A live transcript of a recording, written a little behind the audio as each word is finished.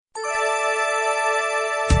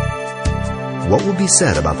What will be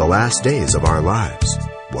said about the last days of our lives?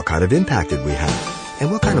 What kind of impact did we have?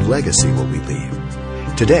 And what kind of legacy will we leave?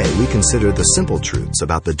 Today, we consider the simple truths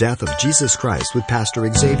about the death of Jesus Christ with Pastor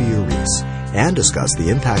Xavier Reese and discuss the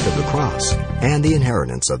impact of the cross and the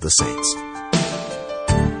inheritance of the saints.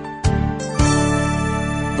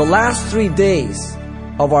 The last 3 days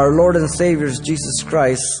of our Lord and Savior Jesus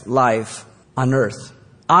Christ's life on earth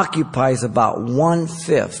occupies about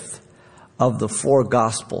 1/5 of the 4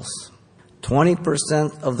 Gospels.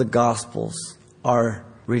 20% of the Gospels are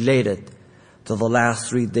related to the last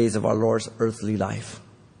 3 days of our Lord's earthly life.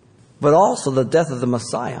 But also the death of the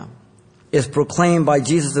Messiah is proclaimed by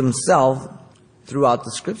Jesus himself throughout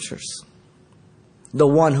the Scriptures. The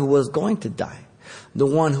one who was going to die. The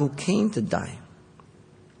one who came to die.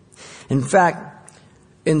 In fact,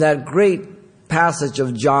 in that great passage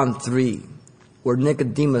of John 3, where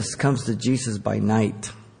Nicodemus comes to Jesus by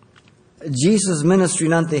night, Jesus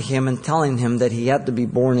ministering unto him and telling him that he had to be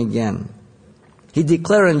born again. He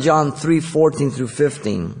declared in John 3:14 through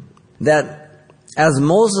 15 that as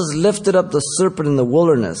Moses lifted up the serpent in the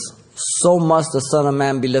wilderness, so must the Son of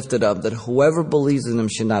Man be lifted up, that whoever believes in him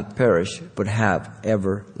should not perish, but have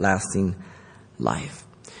everlasting life.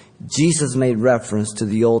 Jesus made reference to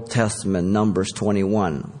the Old Testament, Numbers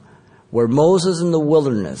 21, where Moses in the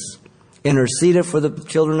wilderness interceded for the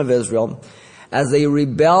children of Israel as they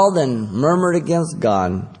rebelled and murmured against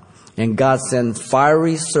God, and God sent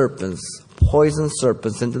fiery serpents, poison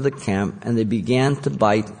serpents into the camp, and they began to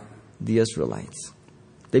bite the Israelites.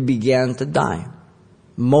 They began to die.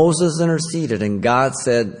 Moses interceded, and God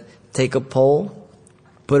said, take a pole,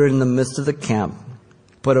 put it in the midst of the camp,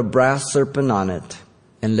 put a brass serpent on it,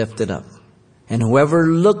 and lift it up. And whoever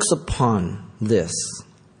looks upon this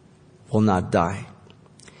will not die.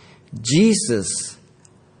 Jesus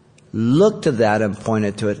looked to that and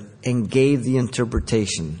pointed to it and gave the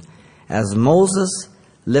interpretation. As Moses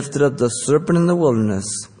lifted up the serpent in the wilderness,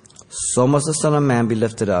 so must the Son of Man be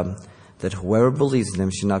lifted up, that whoever believes in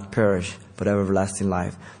him should not perish, but have everlasting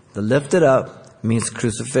life. The lifted up means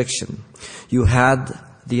crucifixion. You had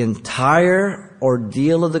the entire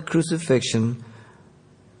ordeal of the crucifixion,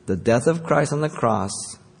 the death of Christ on the cross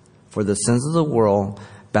for the sins of the world,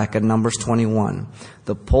 back in Numbers 21.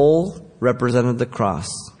 The pole represented the cross.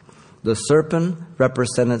 The serpent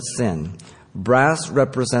represented sin. Brass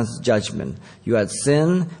represents judgment. You had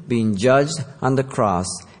sin being judged on the cross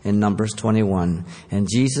in Numbers 21. And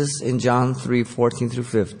Jesus in John 3:14 through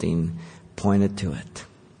 15 pointed to it.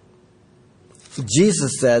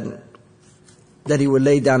 Jesus said that he would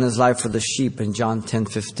lay down his life for the sheep in John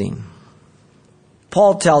 10:15.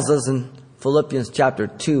 Paul tells us in Philippians chapter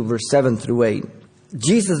 2, verse 7 through 8,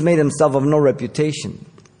 Jesus made himself of no reputation,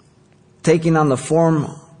 taking on the form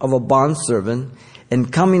of a bondservant, and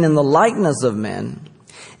coming in the likeness of men,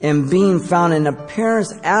 and being found in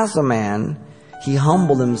appearance as a man, he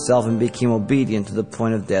humbled himself and became obedient to the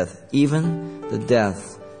point of death, even the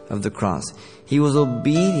death of the cross. He was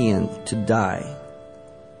obedient to die.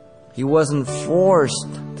 He wasn't forced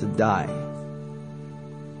to die.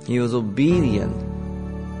 He was obedient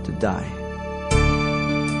to die.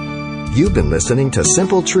 You've been listening to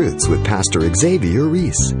Simple Truths with Pastor Xavier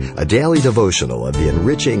Reese, a daily devotional of the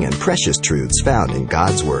enriching and precious truths found in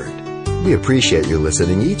God's Word. We appreciate you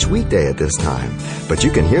listening each weekday at this time, but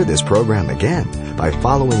you can hear this program again by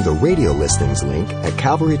following the radio listings link at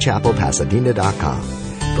CalvaryChapelPasadena.com.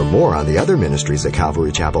 For more on the other ministries at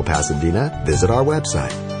Calvary Chapel Pasadena, visit our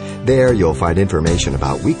website. There you'll find information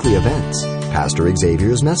about weekly events, Pastor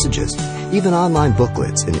Xavier's messages, even online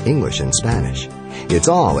booklets in English and Spanish. It's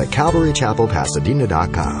all at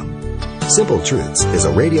CalvaryChapelPasadena.com. Simple Truths is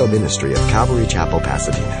a radio ministry of Calvary Chapel,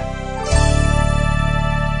 Pasadena.